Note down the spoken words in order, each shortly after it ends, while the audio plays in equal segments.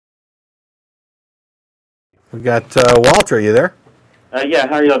We got Walter. Are you there? Yeah,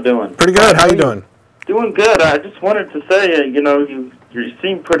 how y'all doing? Pretty good. How you doing? Doing good. I just wanted to say, you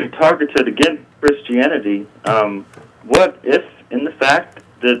seem pretty targeted against Christianity. What if, in the fact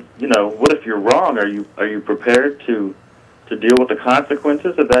that, what if you're wrong? Are you prepared to deal with the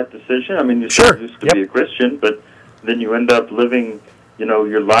consequences of that decision? I mean, you Sure. used to be a Christian, but then you end up living,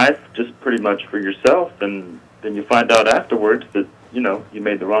 your life just pretty much for yourself, and then you find out afterwards that, you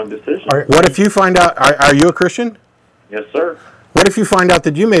made the wrong decision. What if you find out, are you a Christian? Yes, sir. What if you find out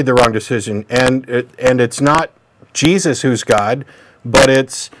that you made the wrong decision, and it's not Jesus who's God, but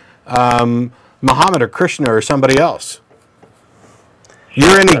it's Muhammad or Krishna or somebody else?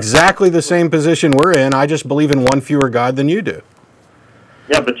 You're in exactly the same position we're in. I just believe in one fewer God than you do.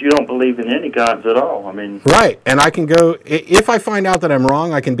 Yeah, but you don't believe in any gods at all. I mean, right. And I can go, if I find out that I'm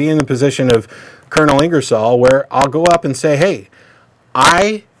wrong, I can be in the position of Colonel Ingersoll, where I'll go up and say, hey,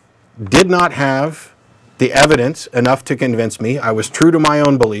 I did not have the evidence enough to convince me. I was true to my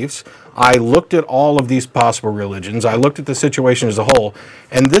own beliefs. I looked at all of these possible religions. I looked at the situation as a whole,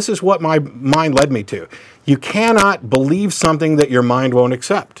 and this is what my mind led me to. You cannot believe something that your mind won't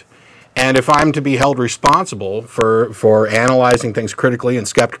accept. And if I'm to be held responsible for analyzing things critically and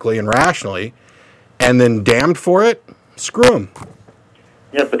skeptically and rationally, and then damned for it, screw them.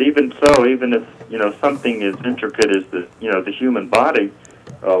 Yeah, but even so, even if, something as intricate as the human body,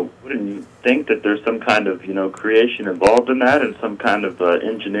 wouldn't you think that there's some kind of, creation involved in that and some kind of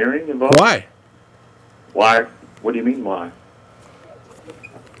engineering involved? Why? Why? What do you mean, why?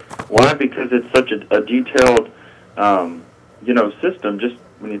 Why? Because it's such a detailed, system. Just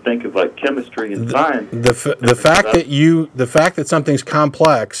when you think of like chemistry and science, the fact that something's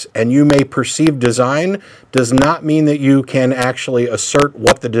complex and you may perceive design does not mean that you can actually assert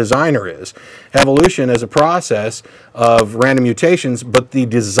what the designer is. Evolution is a process of random mutations, but the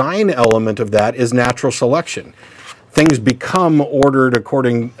design element of that is natural selection. Things become ordered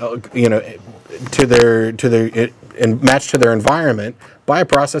according, to their and matched to their environment by a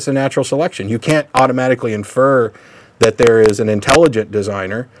process of natural selection. You can't automatically infer that there is an intelligent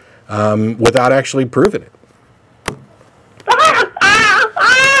designer without actually proving it.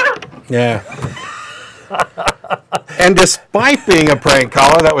 Yeah. And despite being a prank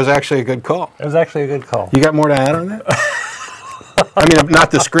caller, that was actually a good call. It was actually a good call. You got more to add on that? I mean,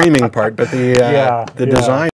 not the screaming part, but the design.